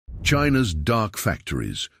China's dark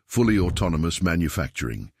factories, fully autonomous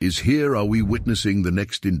manufacturing, is here. Are we witnessing the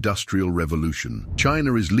next industrial revolution?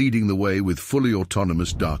 China is leading the way with fully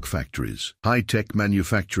autonomous dark factories, high-tech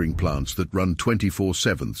manufacturing plants that run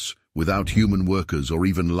 24/7 without human workers or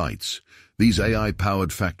even lights. These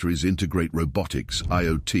AI-powered factories integrate robotics,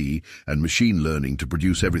 IoT, and machine learning to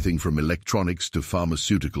produce everything from electronics to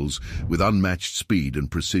pharmaceuticals with unmatched speed and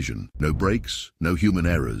precision. No breaks, no human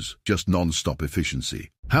errors, just non-stop efficiency.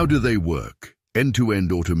 How do they work?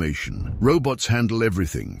 End-to-end automation. Robots handle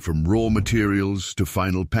everything from raw materials to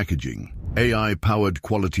final packaging. AI-powered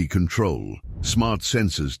quality control. Smart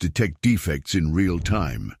sensors detect defects in real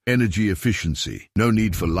time. Energy efficiency. No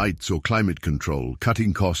need for lights or climate control,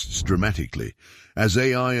 cutting costs dramatically. As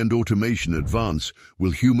AI and automation advance,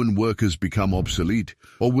 will human workers become obsolete,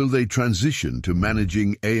 or will they transition to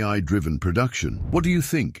managing AI-driven production? What do you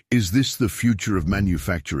think? Is this the future of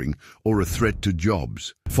manufacturing or a threat to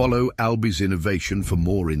jobs? Follow Albi's Innovation for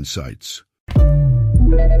more insights.